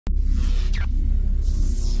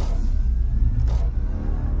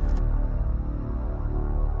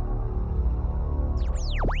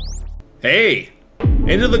Hey!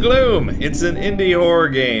 Into the Gloom! It's an indie horror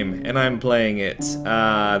game, and I'm playing it.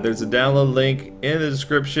 There's a download link in the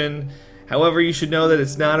description. However, you should know that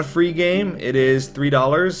it's not a free game. It is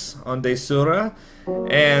 $3 on Desura.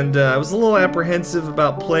 And I was a little apprehensive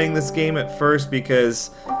about playing this game at first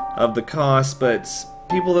because of the cost, but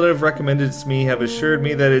people that have recommended it to me have assured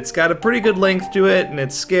me that it's got a pretty good length to it, and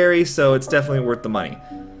it's scary, so it's definitely worth the money.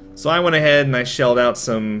 So I went ahead and I shelled out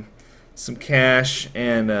some cash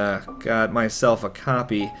and got myself a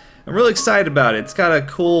copy. I'm really excited about it. It's got a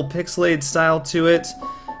cool pixelated style to it.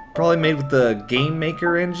 Probably made with the Game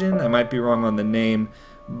Maker engine. I might be wrong on the name.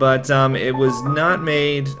 But it was not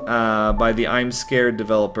made by the I'm Scared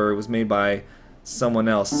developer. It was made by someone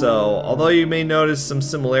else. So, although you may notice some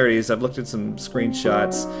similarities, I've looked at some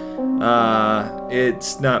screenshots,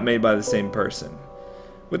 it's not made by the same person.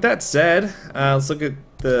 With that said, let's look at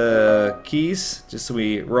the keys, just so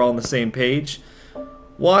we're all on the same page.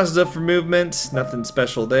 WASD up for movement, nothing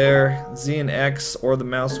special there. Z and X or the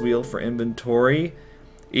mouse wheel for inventory.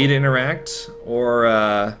 E to interact, or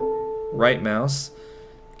right mouse.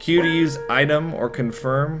 Q to use item or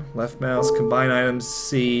confirm, left mouse. Combine items,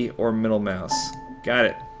 C or middle mouse. Got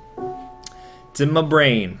it. It's in my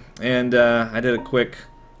brain. And I did a quick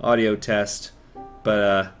audio test,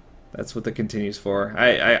 but that's what the continues for.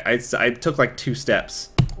 I took like 2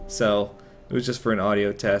 steps, so it was just for an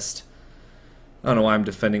audio test. I don't know why I'm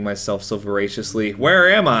defending myself so voraciously. Where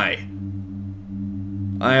am I?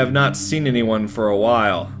 I have not seen anyone for a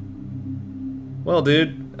while. Well,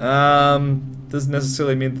 dude, doesn't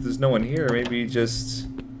necessarily mean that there's no one here. Maybe you just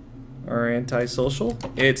are antisocial.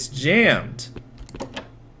 It's jammed.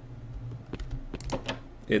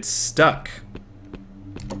 It's stuck.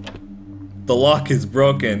 The lock is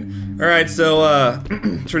broken. Alright, so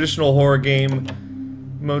traditional horror game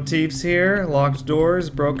motifs here. Locked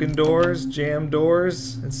doors, broken doors, jammed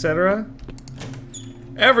doors, etc.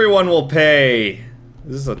 Everyone will pay.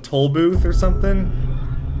 Is this a toll booth or something?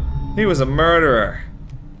 He was a murderer.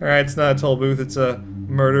 Alright, it's not a toll booth, it's a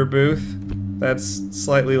murder booth. That's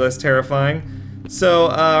slightly less terrifying. So,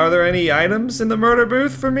 are there any items in the murder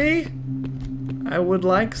booth for me? I would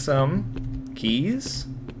like some. Keys?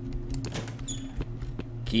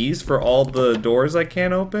 Keys for all the doors I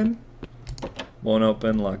can't open? Won't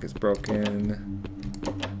open, lock is broken.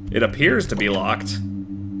 It appears to be locked.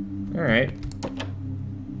 Alright.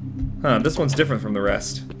 Huh, this one's different from the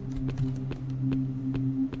rest.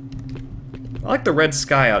 I like the red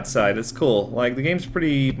sky outside, it's cool. Like, the game's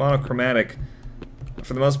pretty monochromatic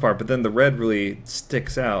for the most part, but then the red really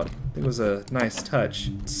sticks out. It was a nice touch.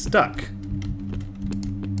 It's stuck.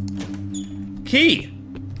 Key!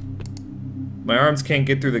 My arms can't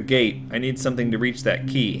get through the gate. I need something to reach that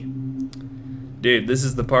key. Dude, this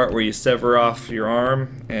is the part where you sever off your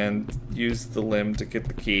arm and use the limb to get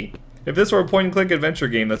the key. If this were a point-and-click adventure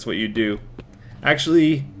game, that's what you'd do.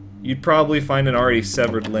 Actually, you'd probably find an already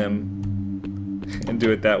severed limb and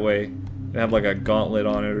do it that way. And have like a gauntlet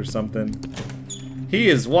on it or something. He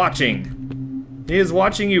is watching. He is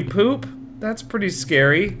watching you poop? That's pretty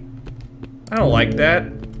scary. I don't like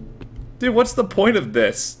that. Dude, what's the point of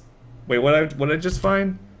this? Wait, what did I just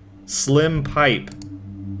find? Slim pipe.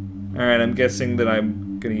 Alright, I'm guessing that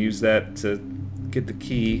I'm gonna use that to get the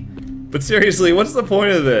key. But seriously, what's the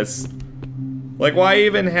point of this? Like, why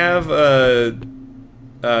even have a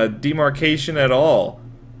demarcation at all?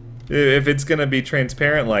 If it's gonna be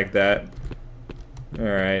transparent like that.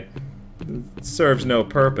 Alright. It serves no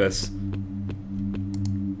purpose.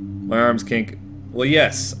 My arms can't... Well,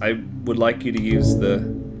 yes, I would like you to use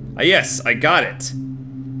the... yes, I got it!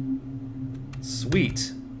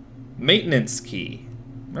 Sweet. Maintenance key.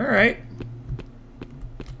 Alright.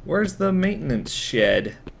 Where's the maintenance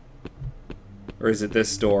shed? Or is it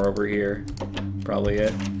this door over here? Probably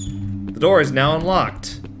it. The door is now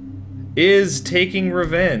unlocked. Is taking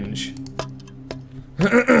revenge.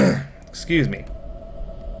 Excuse me.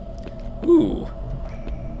 Ooh.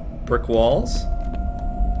 Brick walls.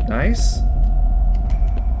 Nice.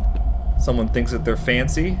 Someone thinks that they're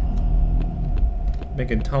fancy.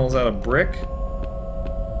 Making tunnels out of brick.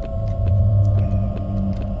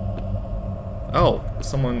 Oh,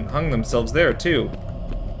 someone hung themselves there too.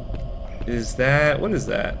 Is that... what is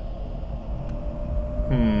that?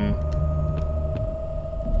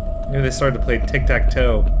 Maybe they started to play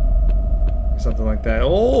tic-tac-toe. Or something like that.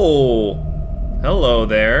 Oh! Hello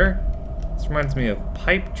there. This reminds me of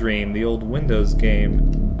Pipe Dream, the old Windows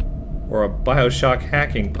game. Or a BioShock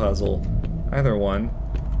hacking puzzle. Either one.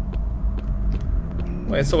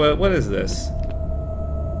 Wait, so what is this?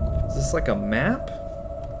 Is this like a map?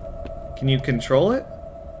 Can you control it?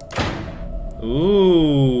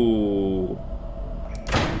 Ooh.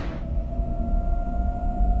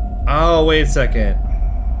 Oh, wait a second.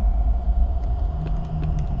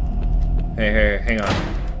 Hey, hang on.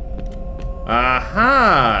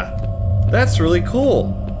 Aha! That's really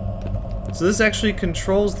cool. So this actually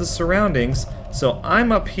controls the surroundings. So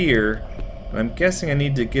I'm up here, and I'm guessing I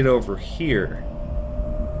need to get over here.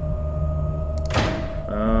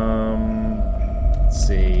 Let's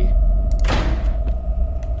see.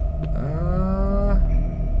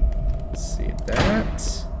 Let's see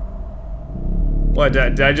that. What,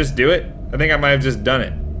 did I just do it? I think I might have just done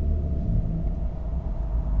it.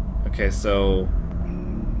 Okay, so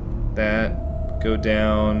that, go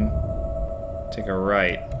down, take a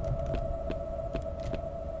right.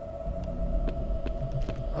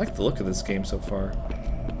 I like the look of this game so far.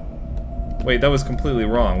 Wait, that was completely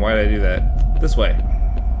wrong. Why did I do that? This way.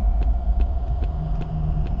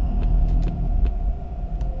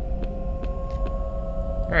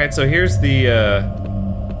 Alright, so here's the,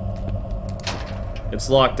 it's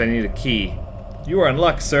locked, I need a key. You are in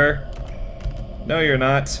luck, sir. No, you're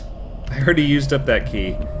not. I already used up that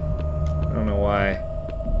key. I don't know why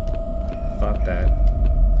I thought that.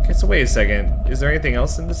 Okay, so wait a second. Is there anything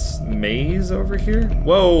else in this maze over here?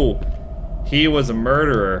 Whoa! He was a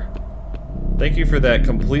murderer. Thank you for that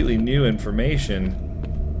completely new information.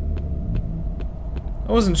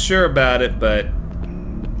 I wasn't sure about it, but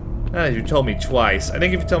you told me twice. I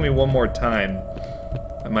think if you tell me one more time,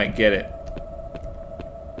 I might get it.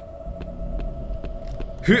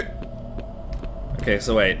 Okay,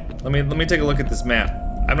 so wait. Let me take a look at this map.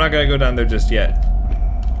 I'm not gonna go down there just yet.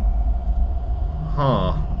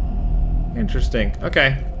 Huh. Interesting.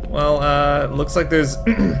 Okay. Well, looks like there's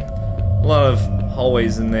a lot of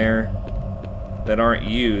hallways in there that aren't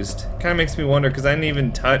used. Kind of makes me wonder, because I didn't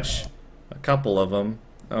even touch a couple of them.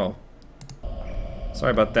 Oh.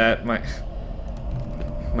 Sorry about that. My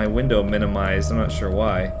window minimized. I'm not sure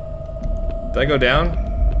why. Did I go down?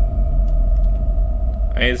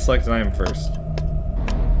 I need to select an item first.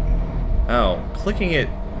 Oh, clicking it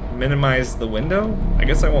minimized the window? I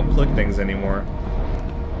guess I won't click things anymore.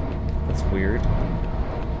 That's weird.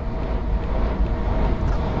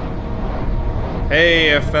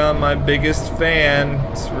 Hey, I found my biggest fan.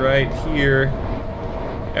 It's right here.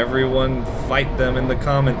 Everyone fight them in the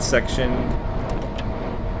comments section.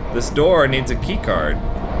 This door needs a key card.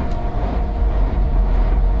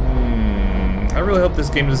 I really hope this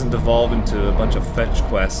game doesn't devolve into a bunch of fetch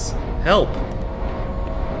quests. Help!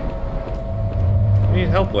 What do you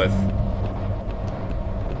need help with?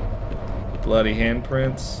 Bloody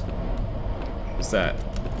handprints. What's that?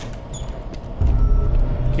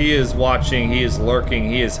 He is watching, he is lurking,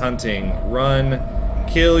 he is hunting. Run,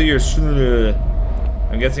 kill your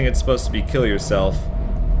I'm guessing it's supposed to be kill yourself.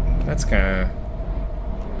 That's kinda...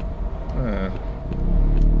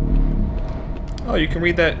 Oh, you can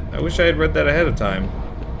read that. I wish I had read that ahead of time.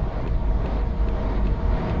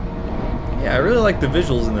 Yeah, I really like the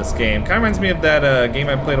visuals in this game. Kind of reminds me of that game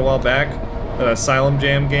I played a while back. That Asylum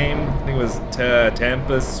Jam game. I think it was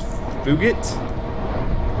Tempest Fugit,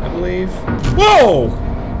 I believe. Whoa!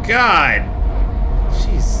 God!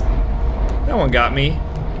 Jeez. That one got me.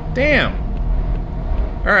 Damn.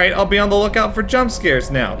 Alright, I'll be on the lookout for jump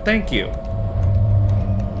scares now. Thank you.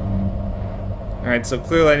 Alright, so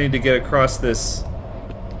clearly I need to get across this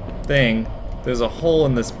thing. There's a hole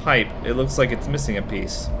in this pipe. It looks like it's missing a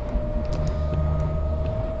piece.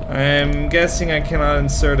 I'm guessing I cannot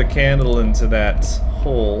insert a candle into that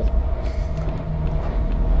hole.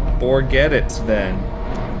 Forget it, then.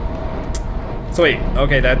 So wait,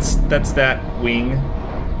 okay, that's that wing.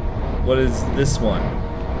 What is this one?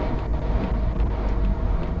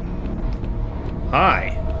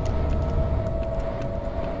 Hi.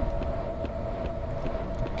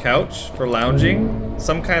 Couch for lounging?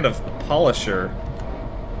 Some kind of polisher.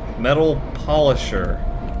 Metal polisher.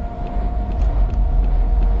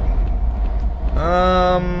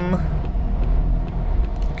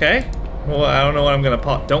 Okay. Well, I don't know what I'm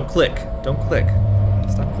gonna don't click. Don't click.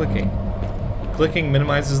 Stop clicking. Clicking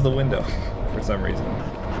minimizes the window for some reason.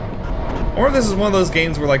 Or this is one of those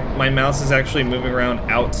games where like my mouse is actually moving around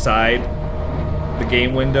outside the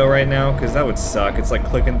game window right now, because that would suck. It's like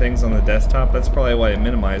clicking things on the desktop. That's probably why it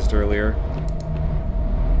minimized earlier.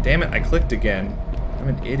 Damn it, I clicked again. I'm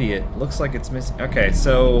an idiot. Looks like it's missing. Okay,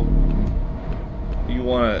 so you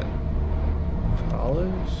want to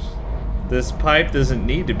polish? This pipe doesn't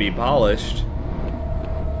need to be polished.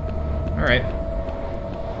 Alright.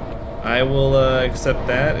 I will accept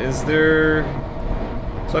that. Is there...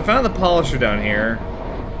 So I found the polisher down here.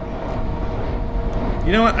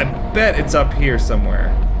 You know what? I bet it's up here somewhere.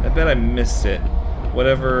 I bet I missed it.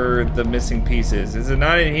 Whatever the missing piece is. Is it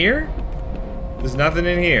not in here? There's nothing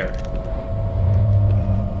in here.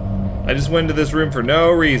 I just went into this room for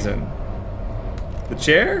no reason. The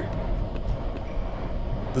chair?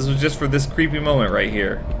 This was just for this creepy moment right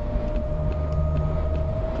here.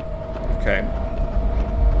 Okay.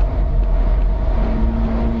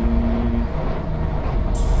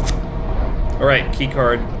 Alright, key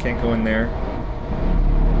card. Can't go in there.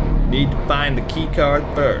 Need to find the key card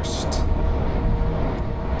first.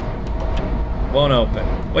 Won't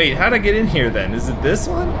open. Wait, how'd I get in here then? Is it this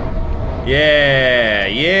one? Yeah,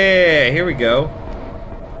 yeah, here we go.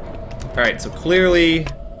 Alright, so clearly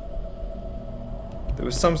there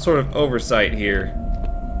was some sort of oversight here.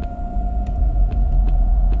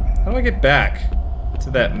 How do I get back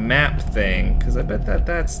to that map thing? Because I bet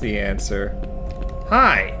that's the answer.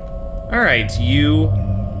 Hi! Alright, you.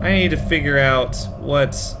 I need to figure out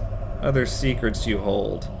what other secrets you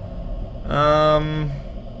hold.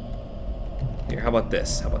 Here, how about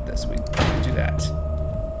this? How about this? We do that.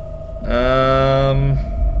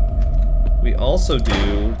 We also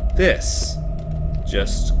do this.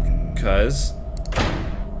 Just 'cause.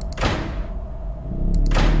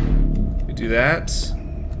 We do that.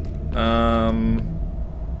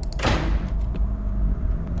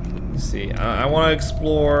 Let's see. I want to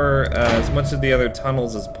explore as much of the other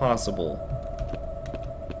tunnels as possible.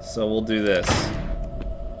 So we'll do this.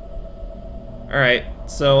 Alright,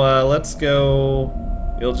 so let's go.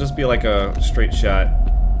 It'll just be like a straight shot.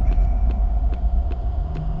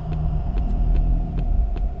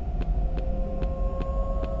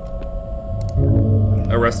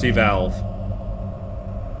 A rusty valve.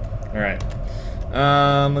 Alright.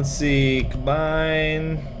 Let's see.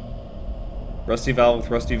 Combine rusty valve with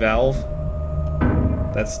rusty valve.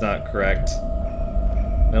 That's not correct.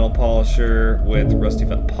 Metal polisher with rusty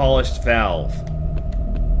valve. Polished valve.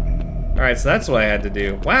 Alright, so that's what I had to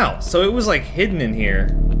do. Wow, so it was like hidden in here.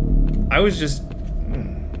 I was just...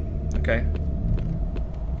 okay.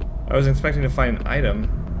 I wasn't expecting to find an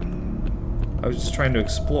item. I was just trying to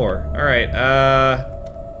explore. Alright,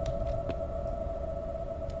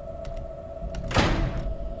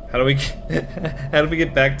 how do we how do we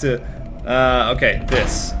get back to okay,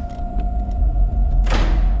 this.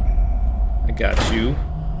 I got you.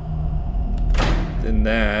 Then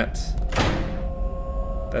that.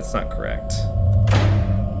 That's not correct.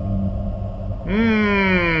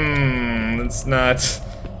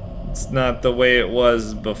 It's not the way it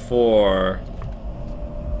was before.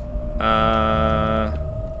 Crap.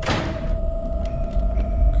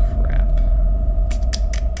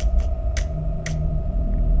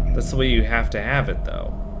 That's the way you have to have it,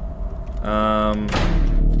 though.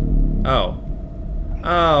 Oh.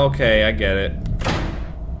 Oh, okay, I get it.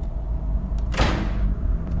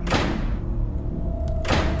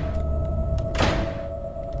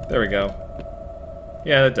 There we go.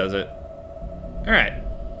 Yeah, that does it. Alright.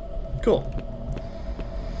 Cool.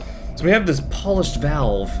 So we have this polished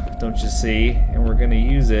valve, don't you see? And we're gonna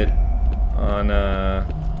use it on,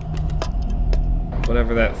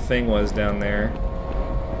 whatever that thing was down there.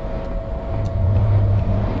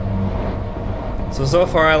 So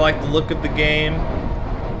far I like the look of the game.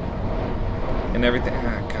 And everything.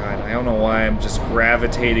 Oh, God, I don't know why I'm just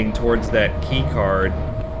gravitating towards that key card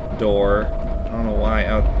door. I don't know why.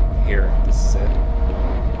 Out here, this is it.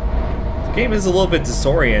 The game is a little bit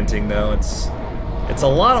disorienting, though. It's a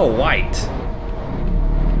lot of white.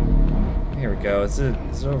 Here we go. Is it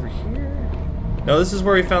over here? No, this is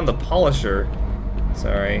where we found the polisher.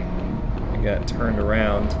 Sorry, I got turned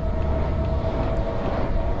around.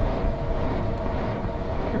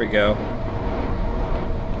 Here we go.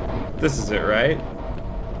 This is it, right?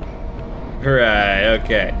 Right.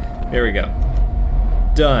 Okay. Here we go.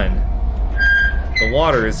 Done. The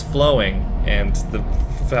water is flowing, and the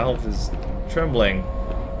valve is trembling.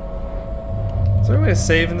 Is there a way to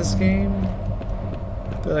save in this game?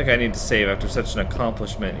 I feel like I need to save after such an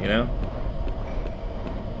accomplishment, you know?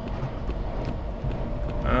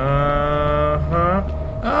 Uh-huh.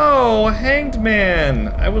 Oh, Hanged Man!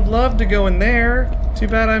 I would love to go in there. Too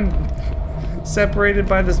bad I'm separated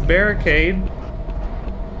by this barricade.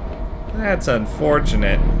 That's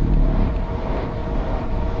unfortunate.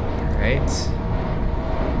 Alright.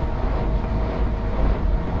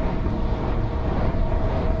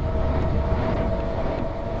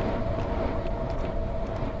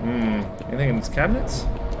 Anything in these cabinets?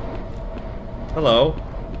 Hello.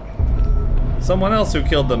 Someone else who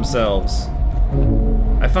killed themselves.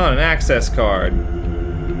 I found an access card.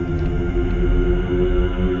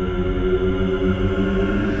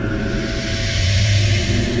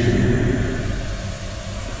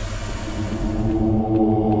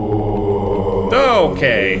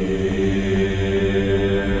 Okay.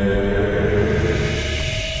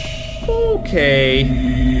 Okay.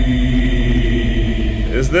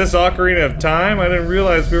 this Ocarina of Time? I didn't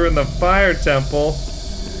realize we were in the fire temple.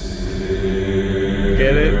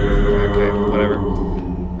 Get it? Okay, whatever.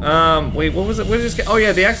 Wait, what was it? What did I just get? Oh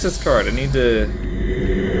yeah, the access card. I need to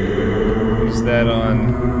use that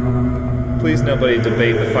on... Please nobody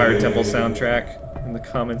debate the fire temple soundtrack in the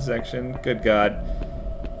comment section. Good God.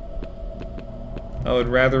 I would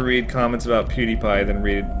rather read comments about PewDiePie than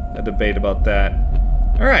read a debate about that.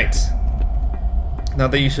 Alright.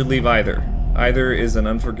 Not that you should leave either. Either is an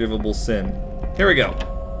unforgivable sin. Here we go.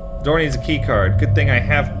 The door needs a key card. Good thing I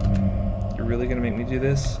have... You're really gonna make me do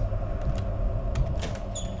this?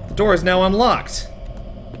 The door is now unlocked.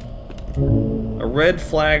 A red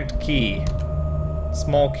flagged key.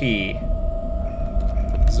 Small key.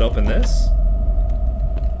 Does it open this?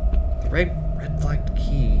 The red flagged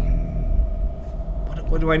key.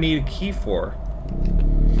 What do I need a key for?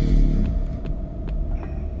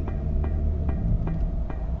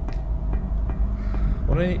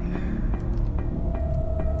 What do I need?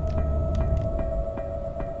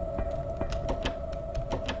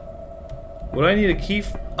 What do I need a key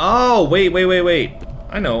for? Oh, wait.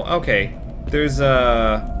 I know, okay. There's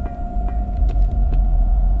a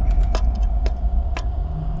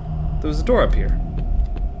door up here.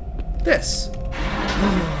 This.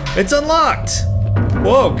 It's unlocked!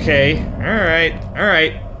 Whoa, okay.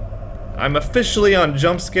 Alright. I'm officially on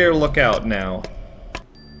jump scare lookout now.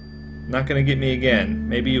 Not gonna get me again.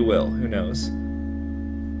 Maybe you will. Who knows?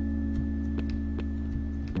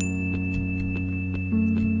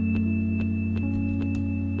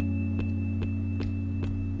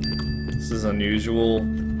 This is unusual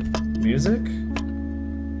music.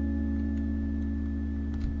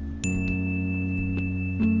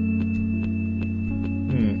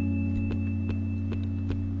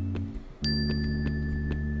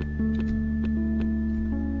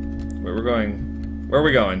 Where are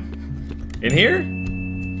we going? In here?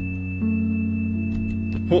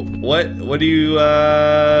 What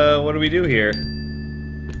do we do here?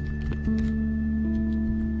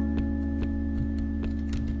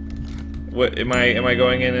 What am I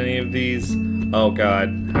going in any of these? Oh God.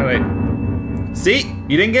 How did I... See?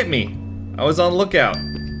 You didn't get me. I was on lookout.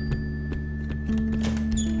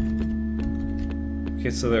 Okay,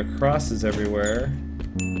 so there are crosses everywhere.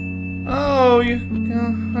 Oh,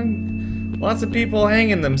 lots of people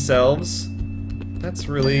hanging themselves. That's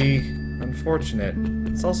really unfortunate.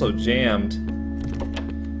 It's also jammed.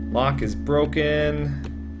 Lock is broken.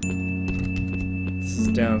 This is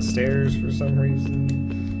downstairs for some reason.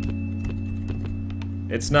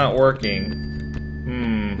 It's not working.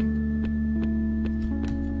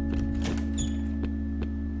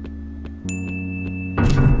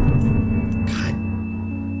 God.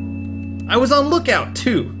 I was on lookout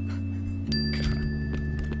too.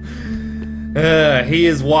 He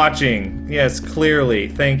is watching. Yes, clearly.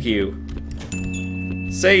 Thank you.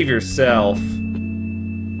 Save yourself.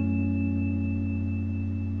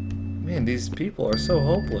 Man, these people are so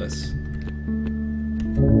hopeless.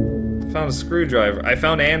 Found a screwdriver. I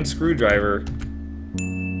found Anne's screwdriver.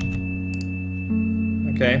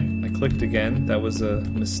 Okay, I clicked again. That was a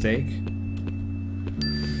mistake.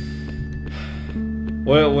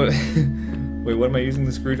 What? Wait, what am I using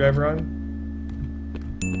the screwdriver on?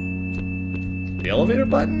 The elevator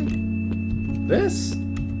button? This?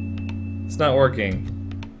 It's not working.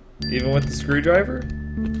 Even with the screwdriver?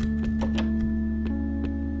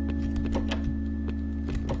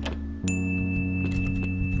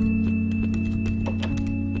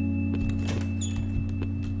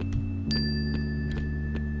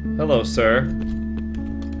 Hello, sir.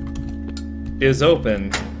 Is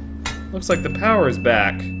open. Looks like the power is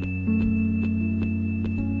back.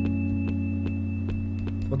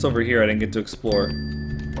 What's over here I didn't get to explore?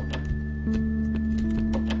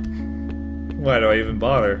 Why do I even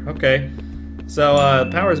bother? Okay. So,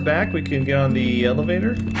 power's back. We can get on the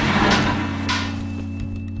elevator.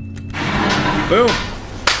 Boom!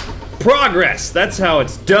 Progress! That's how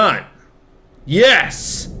it's done!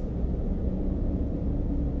 Yes!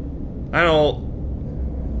 I don't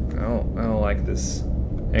like this.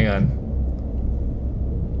 Hang on.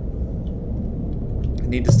 I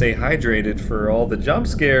need to stay hydrated for all the jump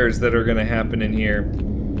scares that are gonna happen in here.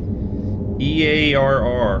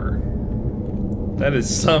 EARR. That is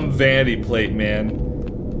some vanity plate, man.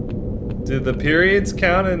 Do the periods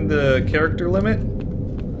count in the character limit? I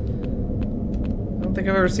don't think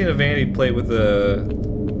I've ever seen a vanity plate with a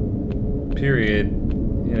period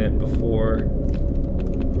in it before.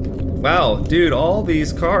 Wow, dude, all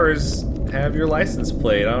these cars have your license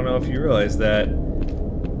plate. I don't know if you realize that.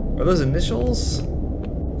 Are those initials?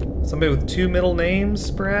 Somebody with 2 middle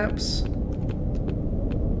names, perhaps?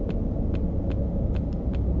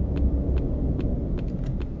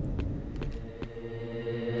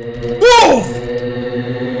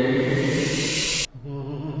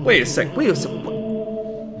 Wait a sec. Wait a sec.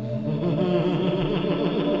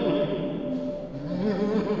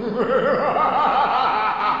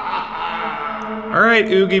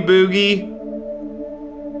 Alright, Oogie Boogie.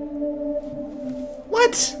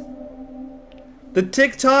 What? The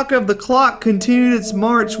tick-tock of the clock continued its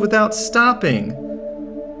march without stopping.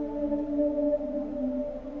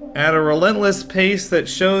 At a relentless pace that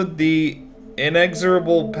showed the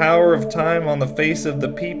inexorable power of time on the face of the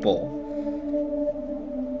people.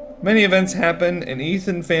 Many events happened, and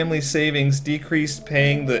Ethan family's savings decreased,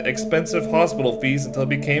 paying the expensive hospital fees until it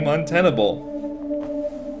became untenable.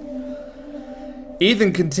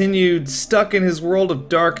 Ethan continued stuck in his world of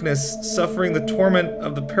darkness, suffering the torment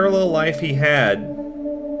of the parallel life he had.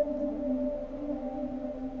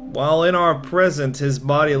 While in our present, his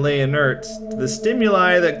body lay inert to the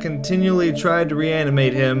stimuli that continually tried to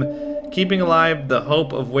reanimate him, keeping alive the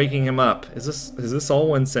hope of waking him up. Is this all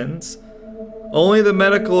one sentence? Only the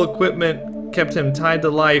medical equipment kept him tied to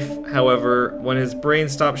life, however, when his brain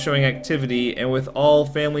stopped showing activity, and with all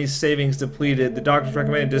family's savings depleted, the doctors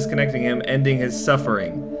recommended disconnecting him, ending his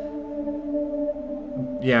suffering.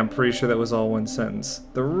 Yeah, I'm pretty sure that was all one sentence.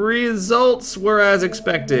 The results were as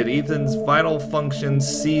expected. Ethan's vital functions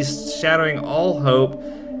ceased, shattering all hope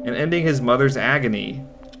and ending his mother's agony.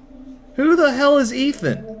 Who the hell is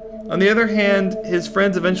Ethan? On the other hand, his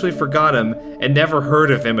friends eventually forgot him and never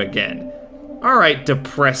heard of him again. Alright,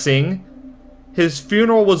 depressing. His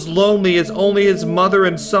funeral was lonely as only his mother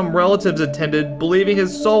and some relatives attended, believing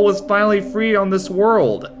his soul was finally free on this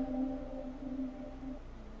world.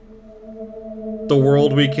 The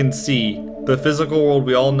world we can see, the physical world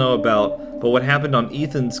we all know about, but what happened on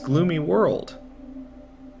Ethan's gloomy world?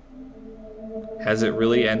 Has it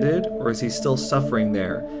really ended, or is he still suffering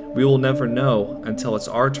there? We will never know until it's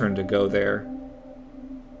our turn to go there.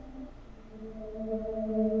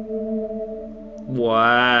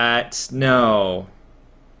 What? No.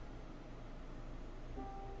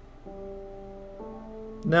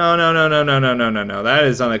 No. That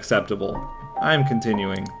is unacceptable. I'm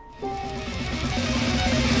continuing.